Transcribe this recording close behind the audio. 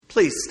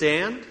Please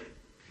stand.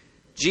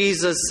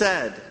 Jesus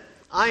said,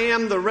 I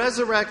am the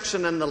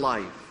resurrection and the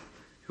life.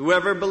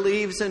 Whoever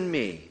believes in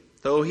me,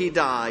 though he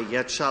die,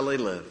 yet shall he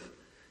live.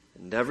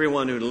 And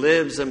everyone who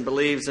lives and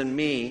believes in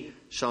me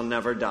shall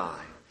never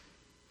die.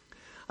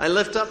 I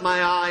lift up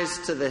my eyes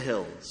to the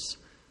hills.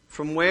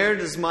 From where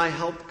does my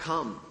help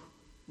come?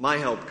 My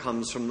help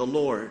comes from the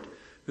Lord,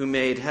 who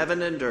made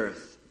heaven and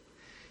earth.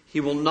 He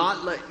will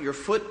not let your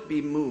foot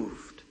be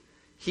moved.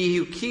 He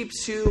who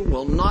keeps you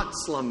will not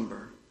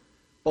slumber.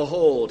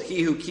 Behold,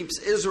 he who keeps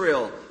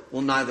Israel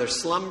will neither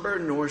slumber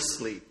nor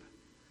sleep.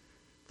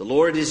 The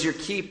Lord is your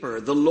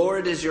keeper. The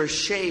Lord is your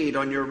shade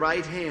on your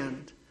right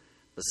hand.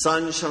 The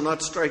sun shall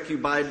not strike you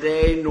by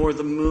day, nor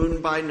the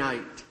moon by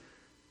night.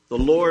 The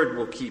Lord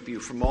will keep you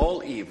from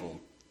all evil.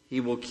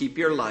 He will keep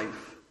your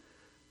life.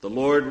 The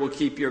Lord will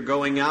keep your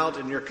going out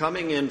and your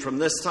coming in from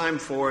this time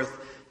forth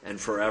and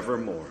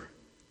forevermore.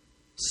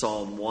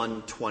 Psalm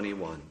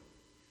 121.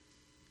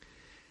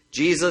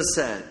 Jesus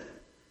said,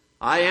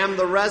 I am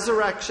the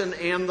resurrection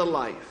and the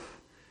life.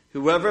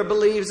 Whoever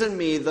believes in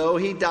me, though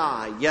he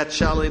die, yet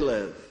shall he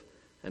live.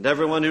 And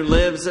everyone who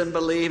lives and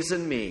believes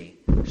in me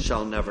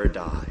shall never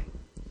die.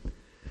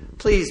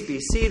 Please be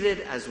seated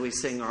as we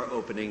sing our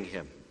opening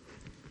hymn.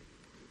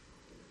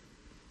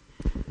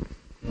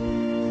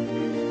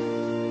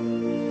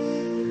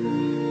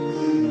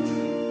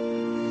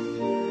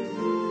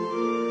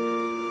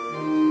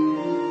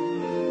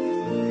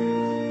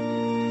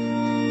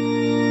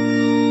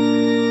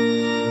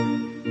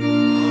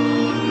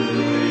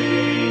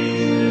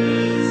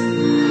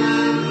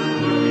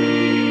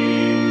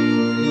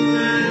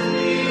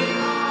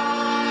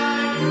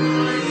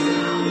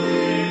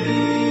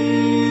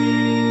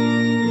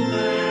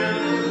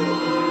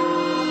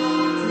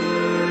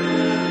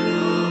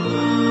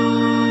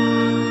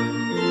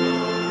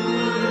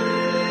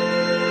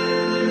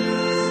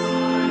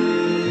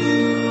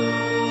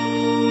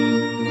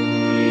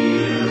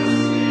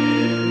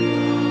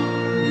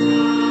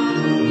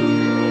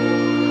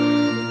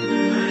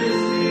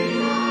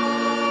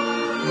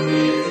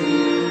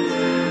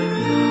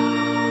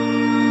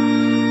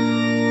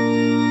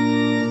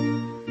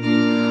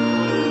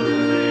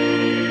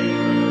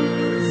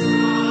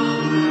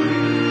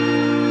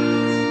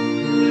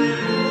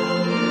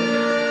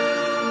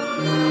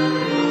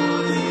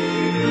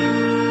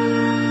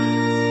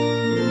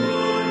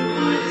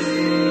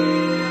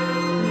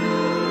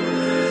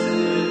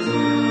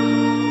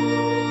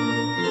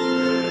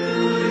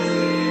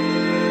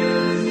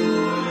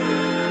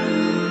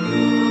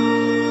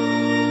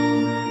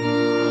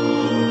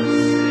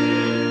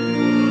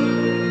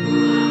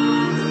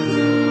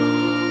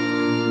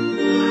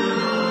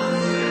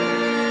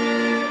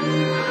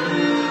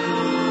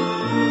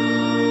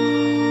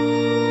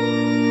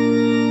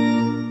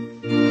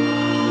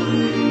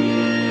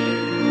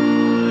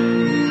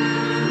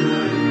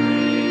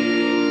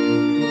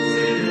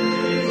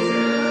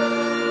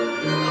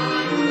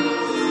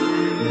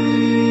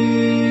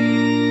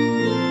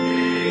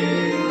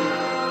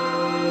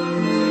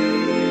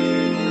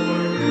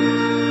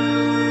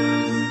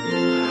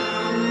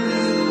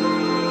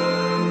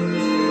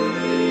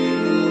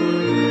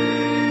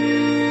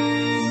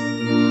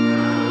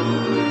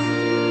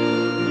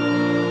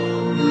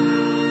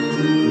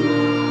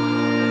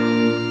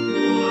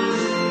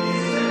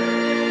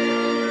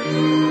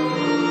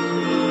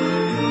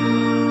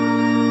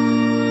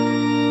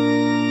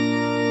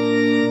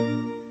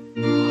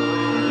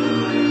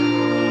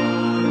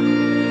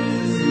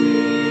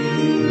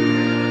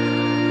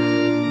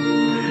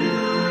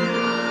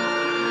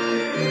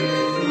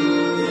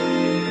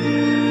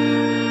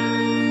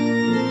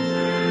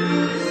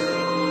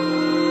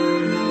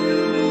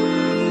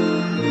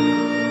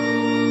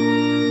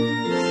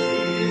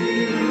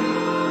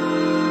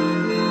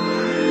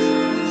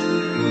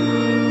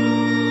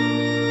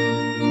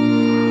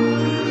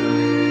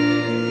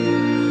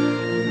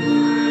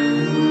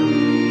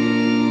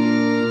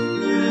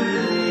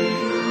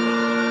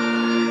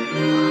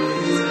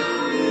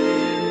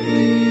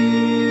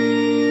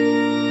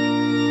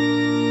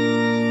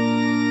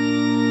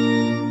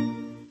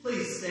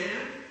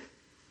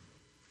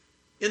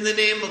 In the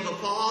name of the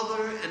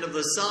Father, and of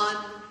the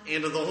Son,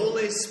 and of the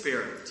Holy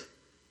Spirit.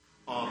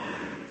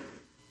 Amen.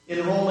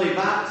 In holy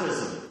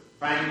baptism,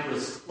 Frank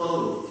was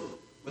clothed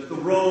with the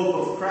robe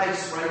of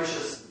Christ's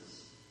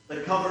righteousness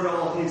that covered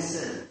all his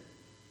sin.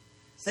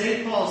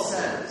 St. Paul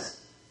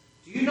says,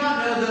 do you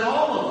not know that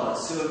all of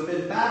us who have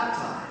been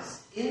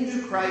baptized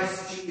into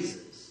Christ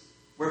Jesus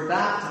were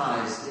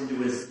baptized into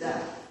his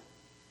death?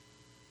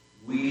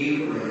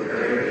 We were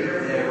buried,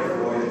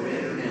 therefore, with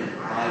him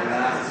by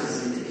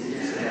baptism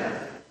into death,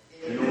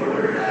 in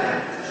order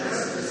that,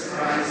 just as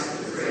Christ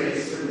was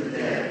raised from the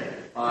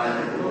dead by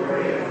the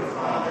glory of the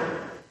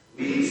Father,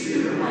 we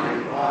too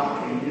might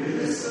walk in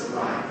newness of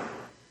life.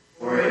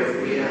 For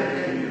if we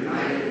have been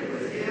united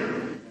with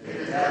him in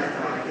a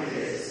death like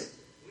his,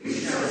 we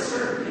shall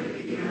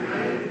certainly be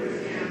united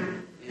with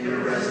him in a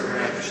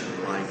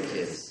resurrection like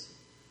his.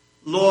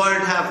 Lord,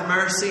 have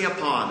mercy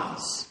upon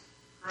us.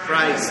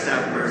 Christ,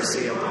 have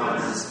mercy upon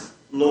us.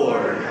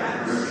 Lord,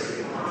 have mercy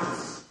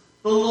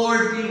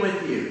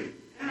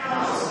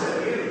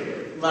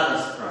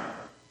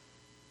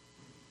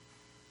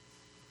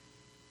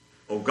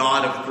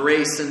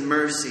grace and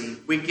mercy,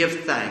 we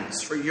give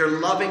thanks for your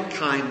loving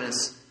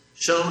kindness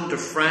shown to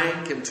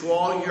Frank and to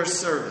all your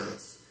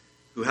servants,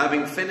 who,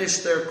 having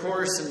finished their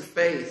course in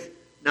faith,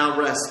 now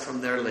rest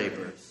from their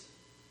labors.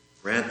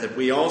 Grant that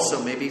we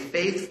also may be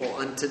faithful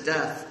unto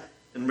death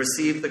and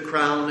receive the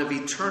crown of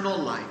eternal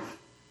life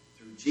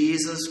through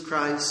Jesus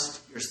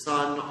Christ, your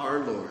Son, our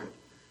Lord,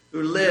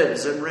 who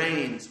lives and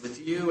reigns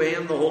with you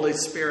and the Holy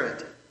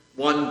Spirit,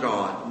 one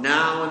God,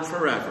 now and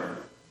forever.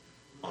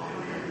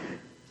 Amen.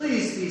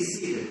 Please be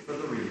seated for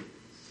the reading.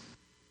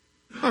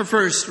 Our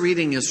first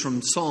reading is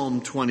from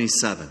Psalm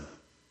 27.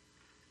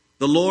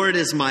 The Lord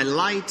is my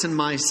light and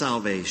my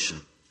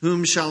salvation.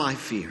 Whom shall I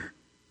fear?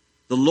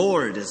 The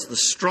Lord is the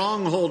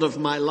stronghold of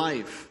my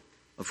life.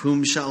 Of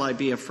whom shall I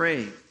be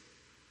afraid?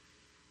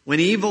 When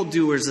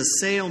evildoers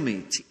assail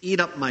me to eat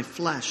up my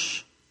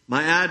flesh,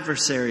 my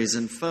adversaries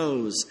and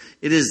foes,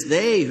 it is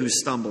they who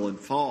stumble and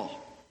fall.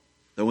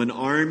 Though an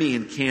army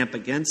encamp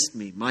against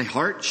me, my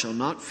heart shall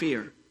not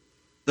fear.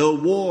 Though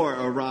war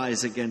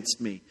arise against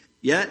me,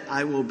 yet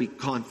I will be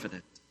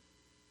confident.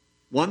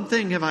 One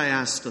thing have I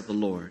asked of the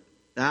Lord,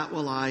 that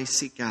will I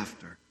seek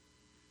after,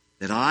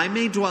 that I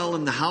may dwell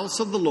in the house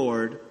of the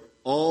Lord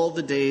all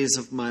the days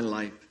of my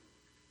life,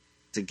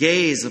 to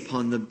gaze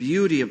upon the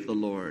beauty of the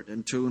Lord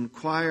and to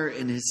inquire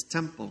in his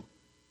temple.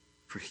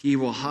 For he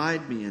will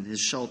hide me in his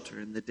shelter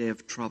in the day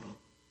of trouble.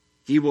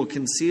 He will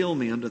conceal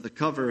me under the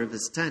cover of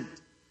his tent.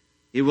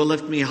 He will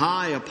lift me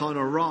high upon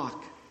a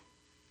rock.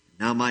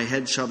 Now my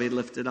head shall be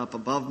lifted up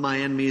above my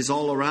enemies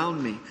all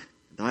around me,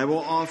 and I will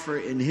offer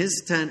in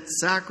his tent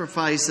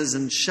sacrifices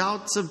and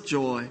shouts of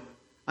joy.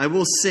 I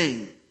will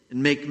sing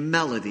and make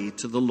melody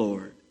to the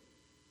Lord.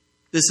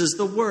 This is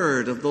the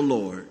word of the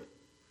Lord.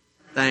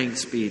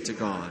 Thanks be to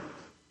God.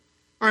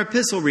 Our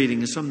epistle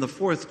reading is from the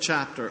 4th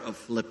chapter of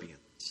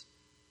Philippians.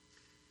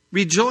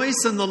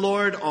 Rejoice in the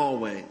Lord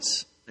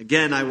always.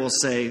 Again, I will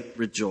say,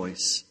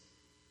 rejoice.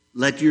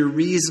 Let your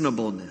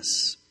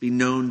reasonableness be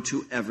known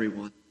to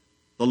everyone.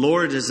 The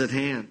Lord is at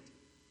hand.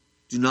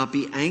 Do not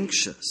be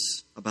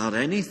anxious about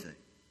anything,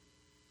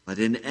 but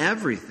in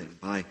everything,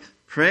 by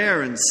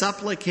prayer and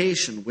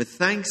supplication, with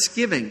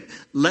thanksgiving,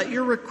 let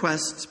your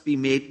requests be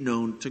made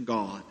known to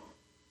God.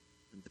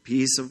 And the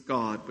peace of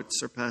God, which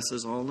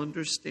surpasses all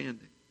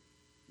understanding,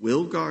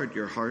 will guard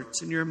your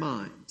hearts and your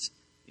minds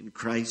in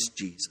Christ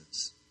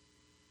Jesus.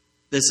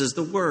 This is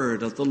the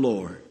word of the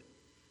Lord.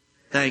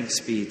 Thanks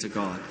be to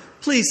God.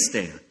 Please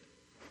stand.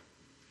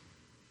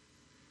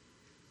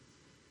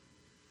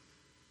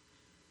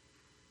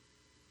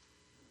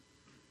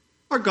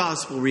 Our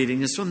gospel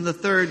reading is from the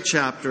 3rd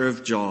chapter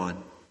of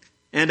John.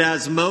 And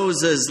as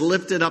Moses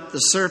lifted up the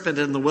serpent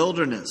in the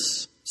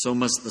wilderness, so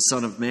must the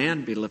Son of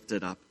Man be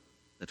lifted up,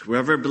 that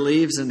whoever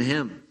believes in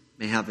him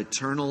may have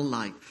eternal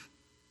life.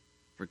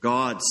 For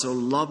God so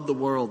loved the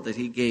world that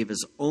he gave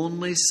his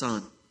only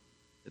Son,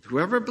 that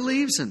whoever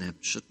believes in him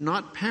should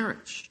not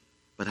perish,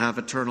 but have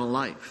eternal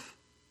life.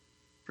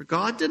 For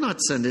God did not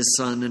send his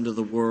Son into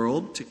the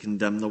world to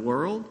condemn the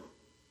world,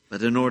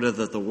 but in order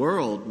that the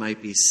world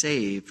might be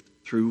saved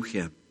through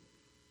him.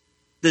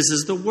 This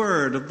is the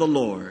word of the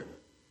Lord.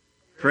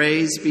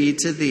 Praise be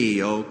to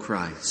thee, O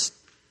Christ.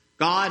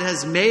 God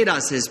has made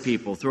us his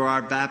people through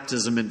our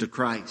baptism into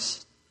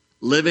Christ.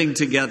 Living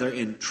together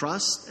in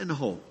trust and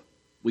hope,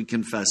 we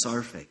confess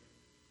our faith.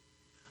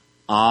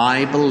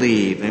 I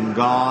believe in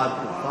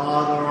God, the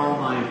Father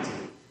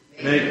Almighty,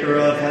 maker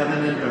of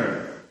heaven and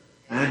earth,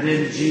 and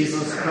in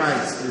Jesus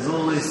Christ, his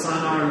only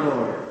Son, our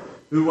Lord,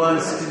 who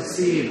was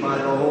conceived by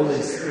the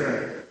Holy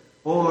Spirit,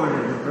 born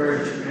of the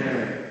Virgin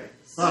Mary,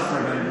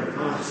 suffered under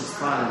Pontius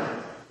Pilate,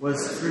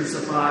 was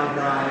crucified,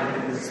 died,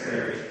 and was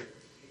buried.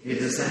 He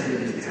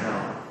descended into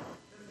hell.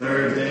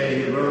 Third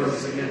day he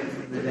rose again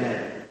from the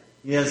dead.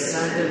 He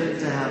ascended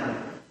into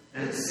heaven,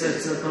 and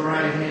sits at the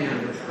right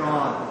hand of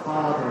God, the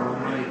Father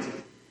Almighty.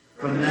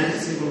 From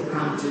thence he will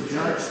come to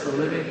judge the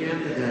living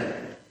and the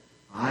dead.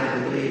 I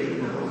believe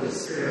in the Holy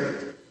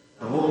Spirit,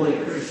 the holy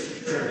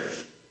Christian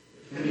Church,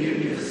 the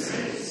communion of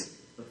saints,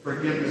 the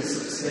forgiveness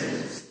of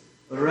sins,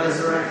 the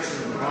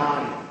resurrection of the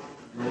body,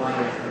 and the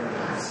life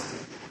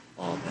everlasting.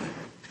 Amen.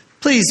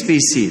 Please be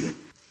seated.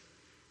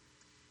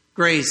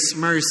 Grace,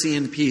 mercy,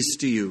 and peace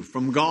to you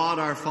from God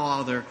our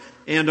Father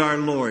and our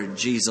Lord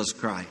Jesus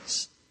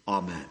Christ.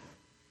 Amen.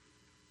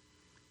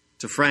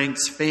 To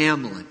Frank's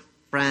family,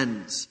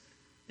 friends,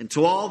 and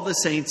to all the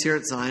saints here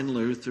at Zion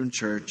Lutheran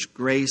Church,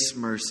 grace,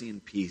 mercy,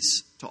 and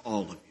peace to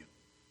all of you.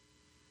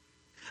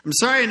 I'm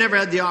sorry I never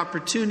had the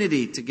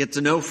opportunity to get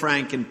to know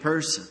Frank in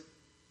person.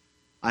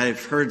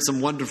 I've heard some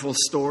wonderful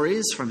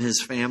stories from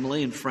his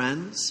family and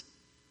friends,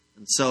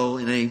 and so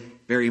in a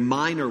very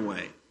minor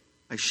way,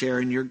 I share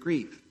in your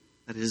grief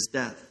at his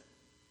death.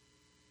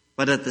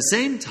 But at the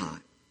same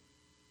time,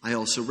 I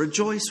also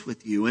rejoice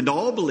with you and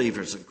all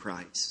believers in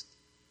Christ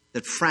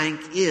that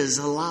Frank is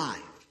alive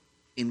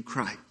in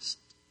Christ.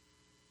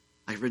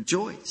 I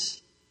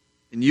rejoice.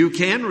 And you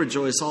can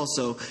rejoice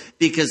also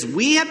because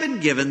we have been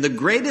given the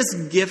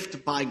greatest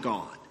gift by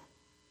God,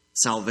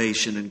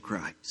 salvation in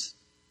Christ.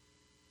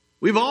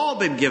 We've all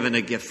been given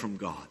a gift from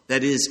God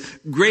that is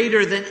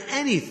greater than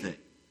anything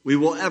we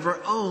will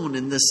ever own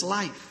in this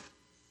life.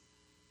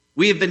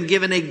 We have been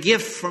given a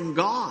gift from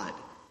God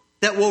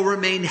that will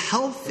remain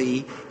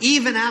healthy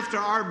even after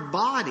our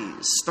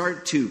bodies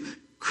start to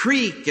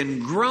creak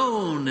and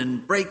groan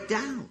and break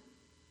down.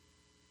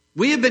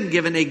 We have been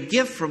given a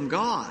gift from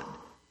God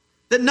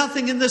that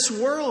nothing in this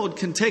world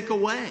can take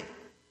away.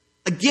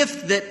 A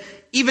gift that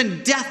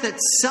even death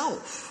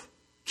itself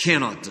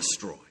cannot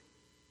destroy.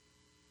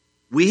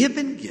 We have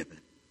been given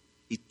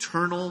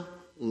eternal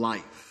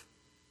life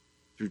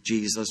through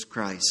Jesus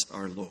Christ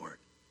our Lord.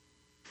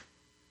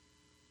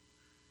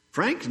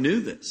 Frank knew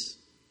this.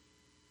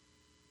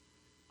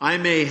 I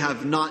may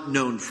have not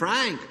known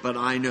Frank, but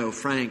I know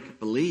Frank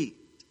believed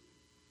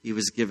he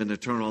was given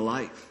eternal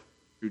life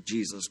through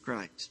Jesus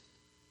Christ.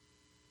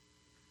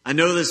 I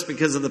know this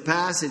because of the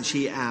passage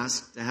he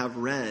asked to have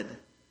read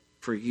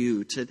for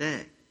you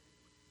today.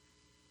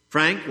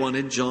 Frank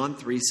wanted John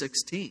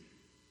 3:16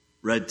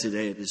 read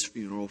today at his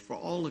funeral for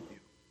all of you.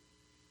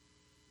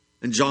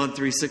 And John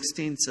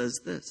 3:16 says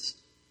this: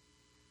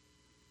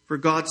 "For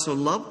God so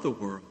loved the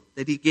world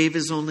that he gave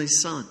his only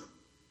Son,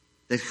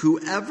 that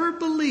whoever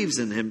believes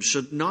in him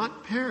should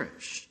not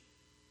perish,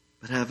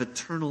 but have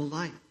eternal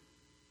life."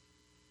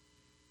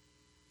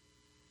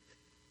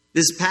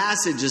 This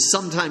passage is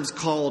sometimes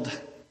called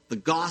the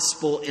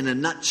gospel in a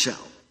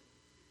nutshell.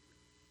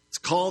 It's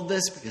called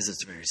this because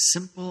it's very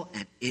simple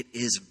and it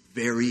is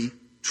very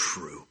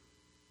true.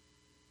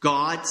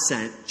 God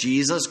sent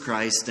Jesus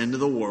Christ into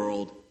the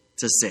world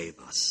to save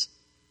us.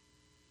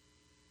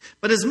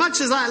 But as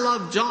much as I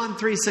love John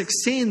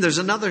 3:16, there's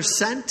another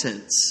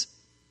sentence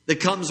that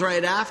comes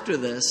right after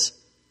this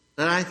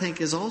that I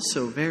think is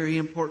also very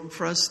important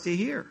for us to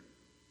hear.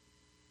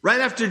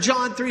 Right after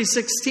John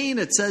 3:16,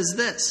 it says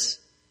this: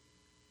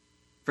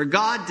 "For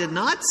God did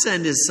not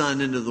send his Son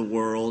into the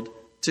world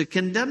to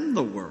condemn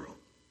the world,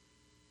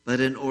 but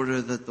in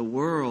order that the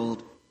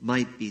world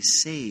might be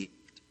saved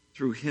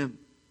through him."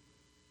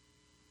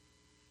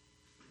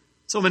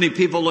 So many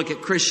people look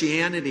at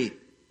Christianity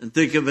and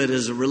think of it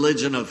as a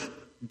religion of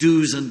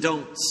do's and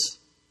don'ts,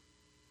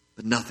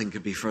 but nothing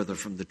could be further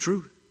from the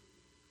truth.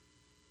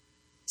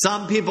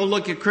 Some people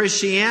look at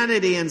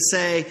Christianity and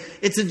say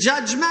it's a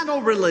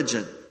judgmental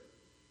religion.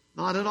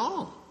 Not at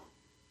all.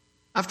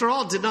 After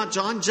all, did not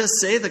John just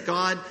say that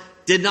God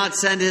did not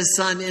send his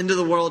Son into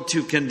the world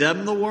to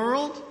condemn the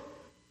world,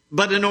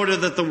 but in order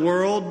that the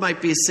world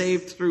might be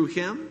saved through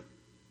him?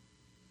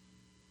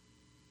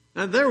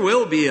 Now, there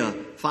will be a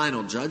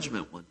final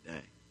judgment one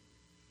day.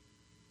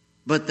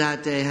 But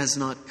that day has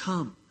not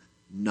come.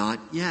 Not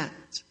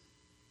yet.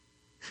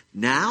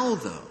 Now,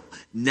 though,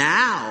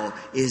 now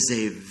is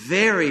a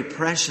very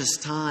precious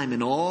time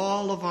in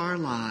all of our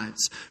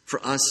lives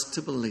for us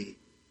to believe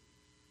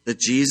that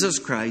Jesus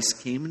Christ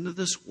came into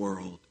this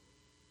world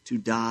to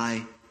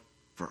die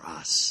for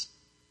us.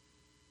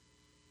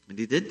 And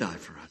he did die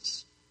for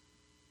us.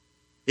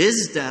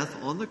 His death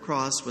on the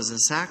cross was a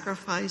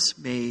sacrifice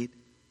made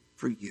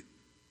for you.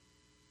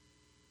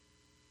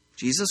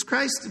 Jesus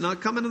Christ did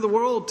not come into the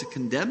world to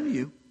condemn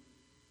you.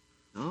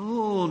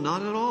 No,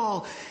 not at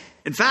all.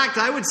 In fact,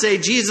 I would say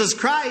Jesus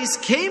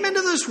Christ came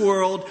into this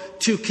world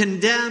to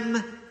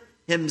condemn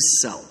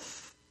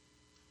himself.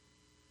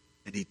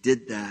 And he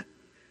did that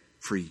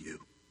for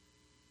you.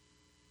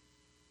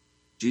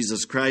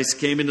 Jesus Christ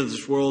came into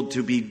this world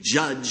to be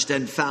judged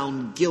and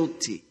found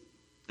guilty.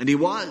 And he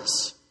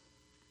was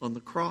on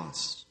the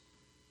cross,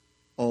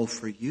 all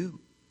for you.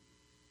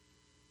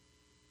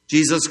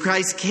 Jesus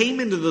Christ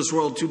came into this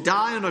world to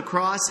die on a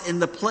cross in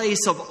the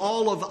place of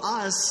all of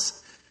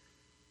us,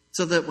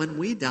 so that when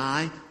we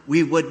die,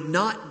 we would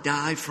not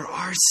die for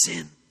our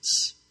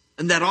sins,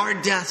 and that our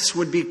deaths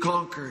would be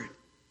conquered.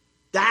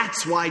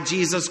 That's why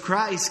Jesus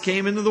Christ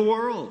came into the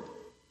world.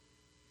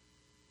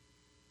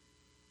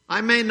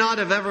 I may not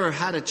have ever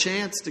had a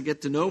chance to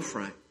get to know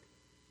Frank,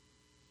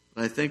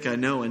 but I think I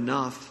know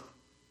enough.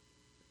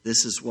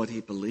 This is what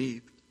he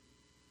believed.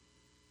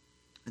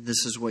 And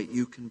this is what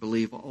you can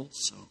believe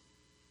also.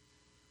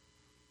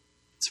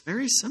 It's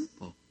very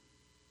simple.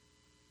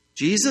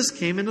 Jesus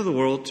came into the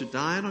world to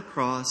die on a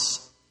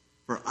cross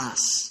for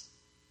us,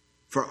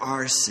 for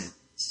our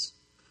sins,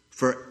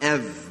 for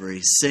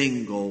every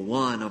single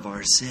one of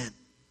our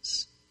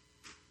sins.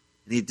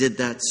 And he did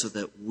that so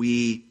that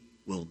we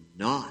will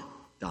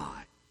not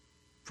die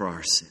for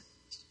our sins.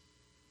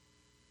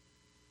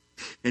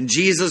 And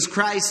Jesus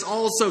Christ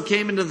also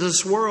came into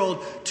this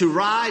world to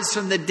rise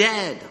from the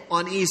dead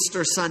on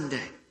Easter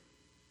Sunday,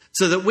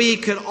 so that we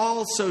could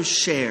also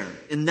share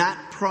in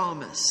that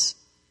promise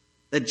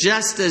that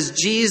just as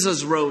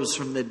Jesus rose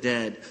from the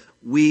dead,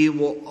 we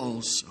will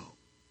also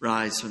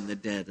rise from the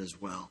dead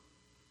as well.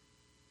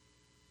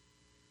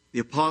 The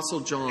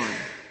Apostle John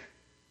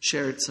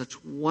shared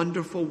such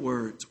wonderful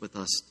words with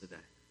us today.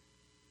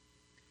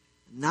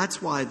 And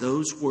that's why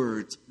those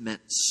words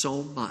meant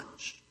so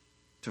much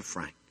to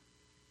Frank.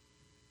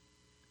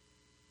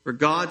 For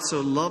God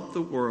so loved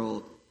the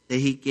world that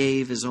he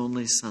gave his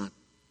only Son,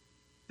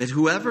 that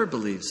whoever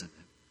believes in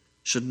him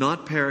should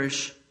not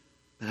perish,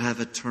 that have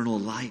eternal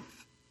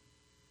life.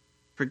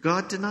 For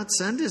God did not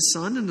send his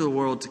Son into the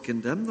world to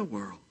condemn the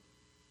world.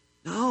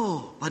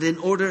 No, but in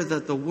order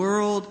that the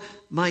world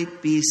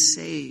might be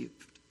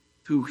saved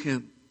through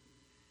him.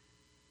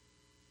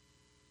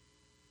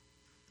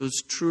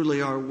 Those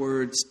truly are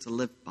words to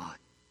live by.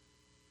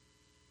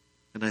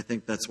 And I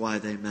think that's why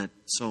they meant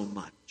so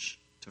much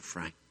to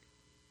Frank.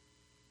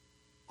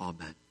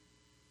 Amen.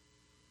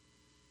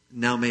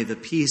 Now may the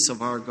peace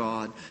of our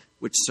God,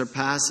 which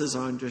surpasses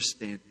our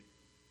understanding,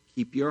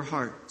 keep your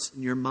hearts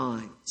and your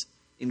minds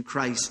in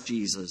Christ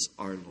Jesus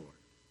our Lord.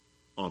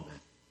 Amen.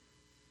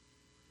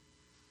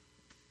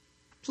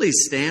 Please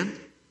stand.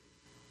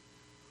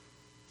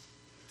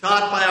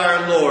 Taught by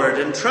our Lord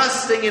and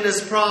trusting in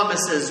his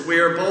promises, we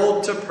are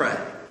bold to pray.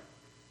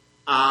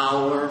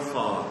 Our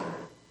Father,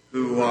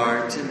 who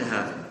art in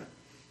heaven,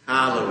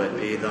 hallowed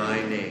be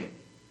thy name.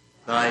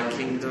 Thy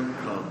kingdom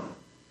come,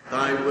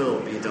 thy will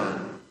be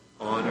done,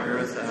 on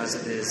earth as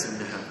it is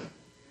in heaven.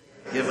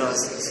 Give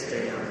us this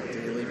day our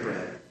daily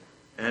bread,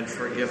 and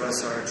forgive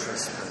us our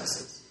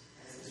trespasses,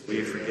 as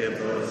we forgive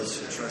those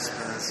who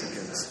trespass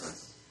against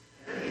us.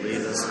 And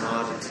lead us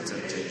not into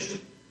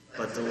temptation,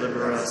 but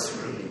deliver us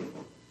from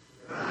evil.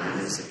 For thine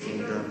is the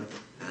kingdom,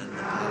 and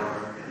the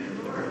power, and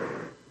the glory,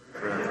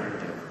 forever and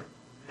ever.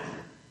 Amen.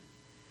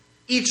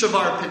 Each of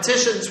our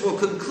petitions will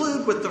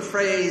conclude with the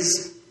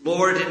phrase,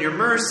 Lord, in your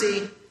mercy,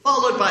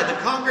 followed by the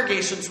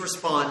congregation's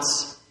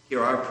response,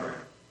 hear our prayer.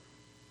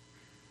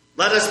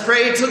 Let us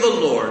pray to the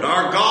Lord,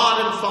 our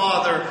God and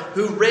Father,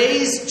 who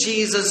raised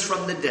Jesus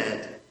from the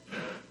dead.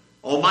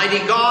 Almighty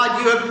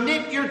God, you have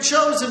knit your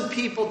chosen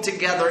people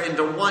together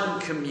into one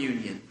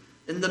communion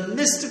in the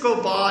mystical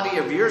body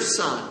of your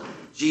Son,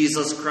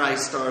 Jesus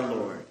Christ our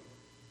Lord.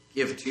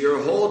 Give to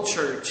your whole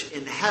church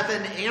in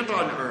heaven and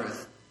on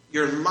earth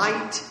your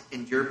light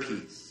and your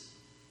peace.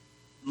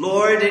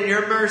 Lord, in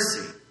your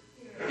mercy,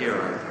 hear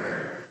our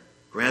prayer.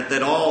 Grant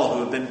that all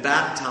who have been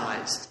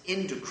baptized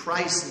into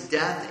Christ's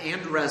death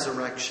and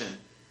resurrection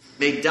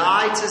may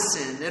die to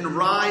sin and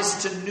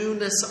rise to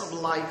newness of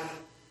life,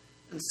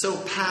 and so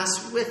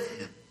pass with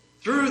him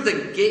through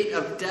the gate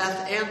of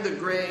death and the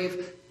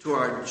grave to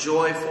our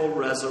joyful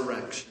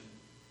resurrection.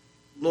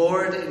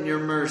 Lord, in your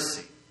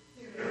mercy,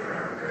 hear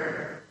our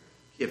prayer.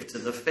 Give to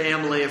the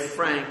family of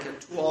Frank and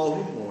to all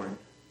who mourn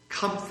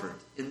comfort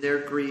in their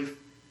grief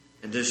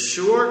and a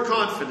sure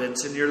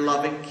confidence in your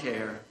loving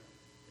care.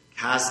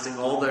 Casting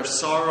all their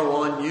sorrow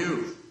on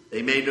you,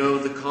 they may know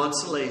the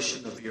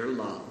consolation of your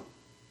love.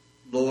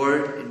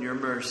 Lord, in your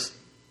mercy,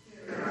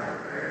 hear our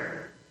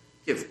prayer.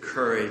 Give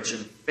courage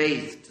and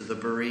faith to the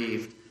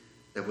bereaved,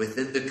 that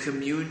within the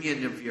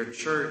communion of your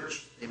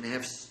church they may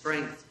have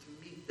strength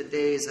to meet the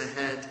days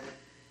ahead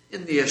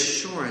in the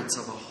assurance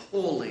of a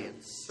holy and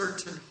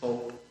certain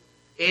hope,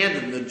 and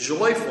in the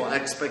joyful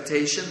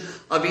expectation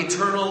of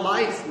eternal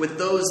life with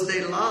those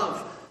they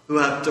love who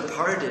have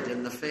departed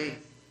in the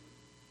faith.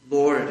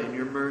 Lord, in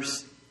your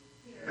mercy,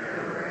 hear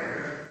our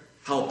prayer.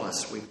 Help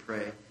us, we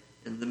pray,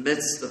 in the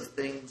midst of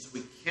things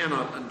we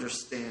cannot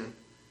understand,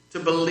 to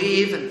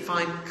believe and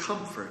find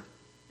comfort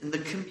in the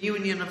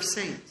communion of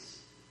saints,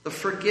 the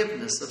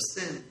forgiveness of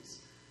sins,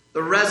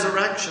 the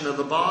resurrection of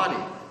the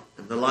body,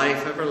 and the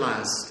life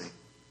everlasting.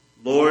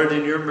 Lord,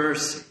 in your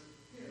mercy,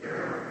 hear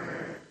our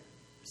prayer.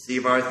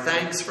 Receive our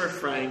thanks for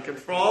Frank and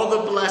for all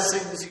the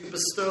blessings you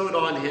bestowed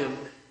on him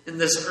in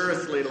this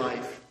earthly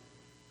life.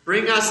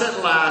 Bring us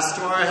at last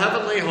to our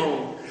heavenly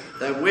home,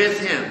 that with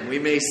him we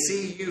may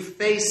see you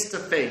face to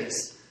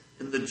face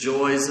in the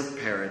joys of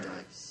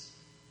paradise.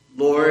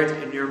 Lord,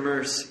 in your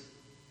mercy,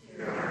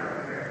 hear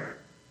our prayer.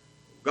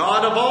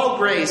 God of all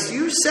grace,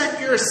 you sent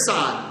your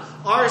Son,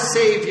 our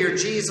Savior,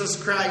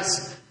 Jesus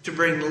Christ, to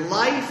bring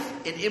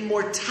life and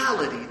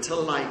immortality to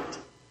light.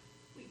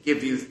 We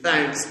give you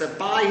thanks that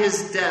by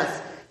his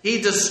death he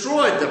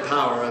destroyed the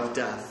power of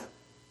death.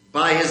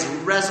 By his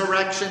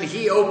resurrection,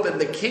 he opened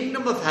the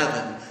kingdom of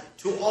heaven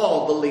to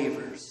all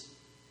believers.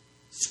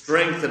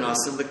 Strengthen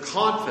us in the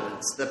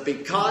confidence that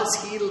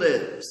because he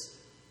lives,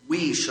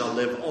 we shall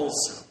live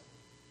also.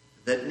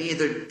 That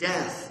neither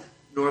death,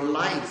 nor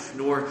life,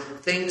 nor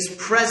things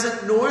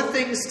present, nor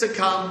things to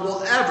come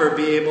will ever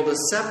be able to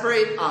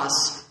separate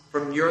us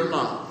from your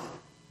love,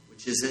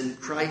 which is in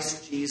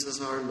Christ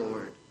Jesus our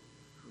Lord,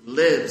 who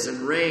lives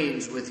and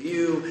reigns with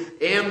you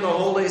and the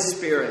Holy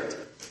Spirit,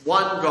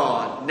 one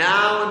God,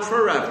 now and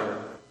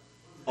forever.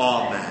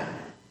 Amen.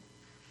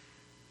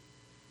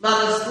 Let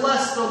us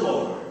bless the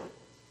Lord.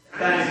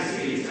 Thanks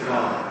be to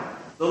God.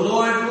 The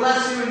Lord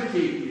bless you and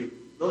keep you.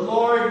 The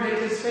Lord make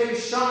his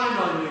face shine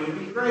on you and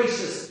be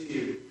gracious to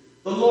you.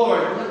 The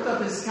Lord lift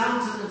up his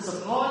countenance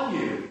upon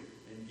you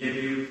and give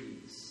you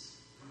peace.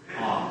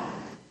 Amen.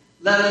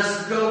 Let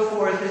us go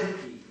forth in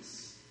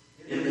peace.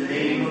 In the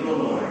name of the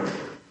Lord.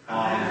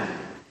 Amen.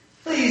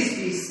 Please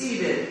be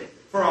seated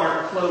for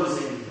our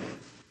closing hymn.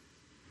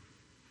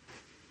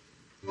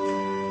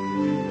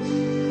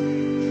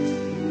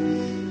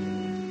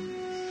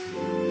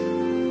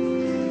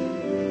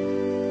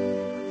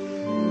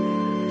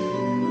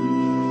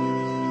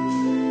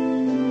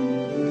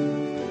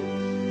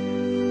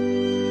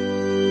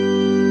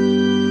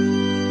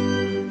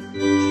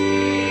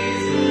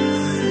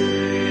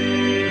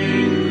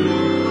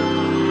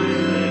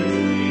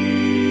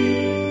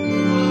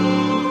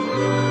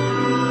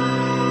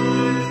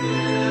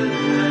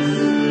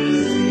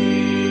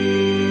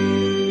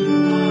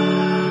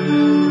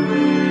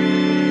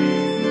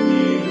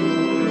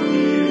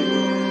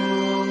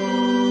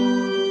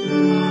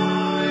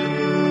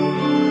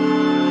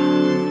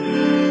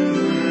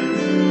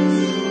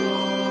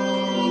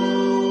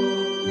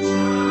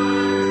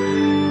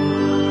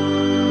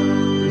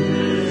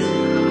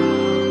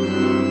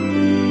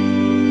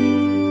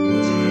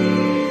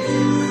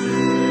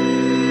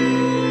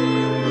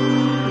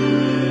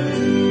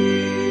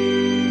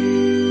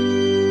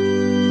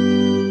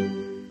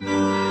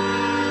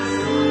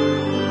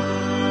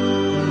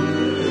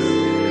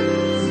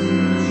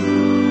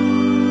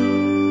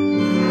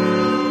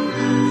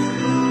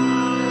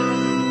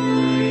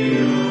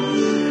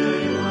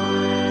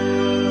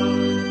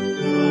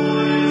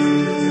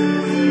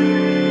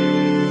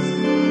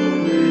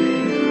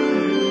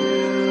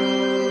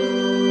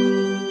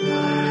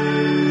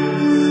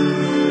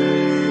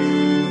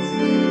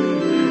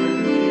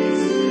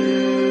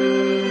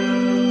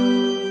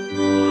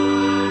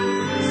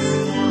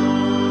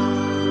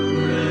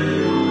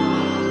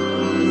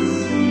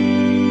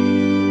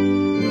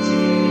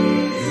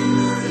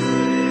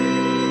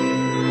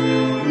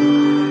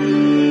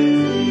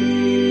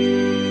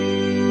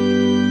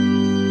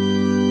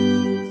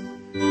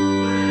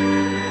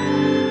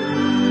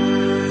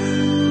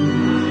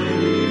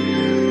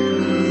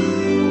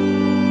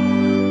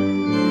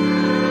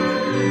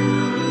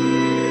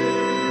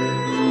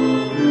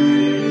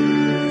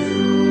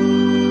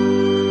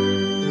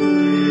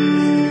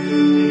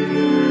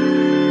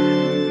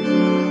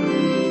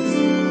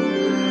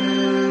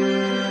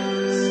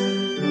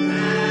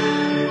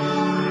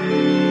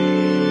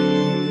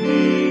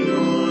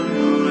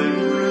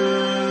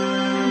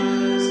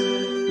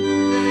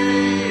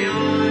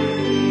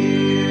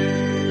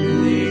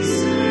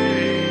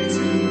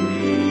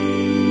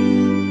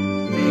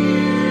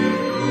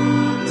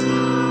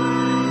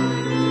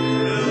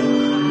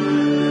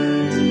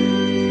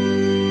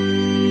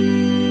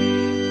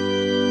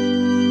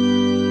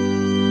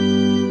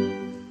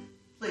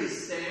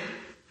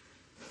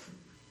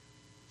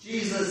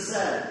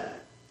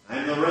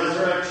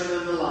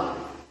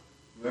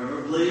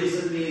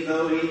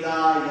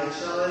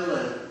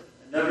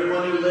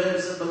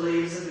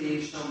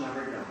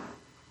 never die.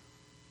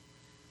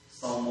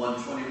 Psalm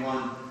 121,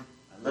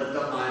 I lift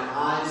up my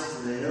eyes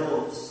to the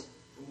hills.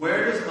 From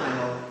where does my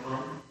help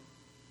come?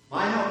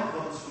 My help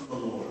comes from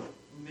the Lord,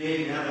 who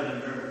made heaven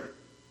and earth.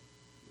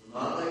 He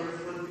will not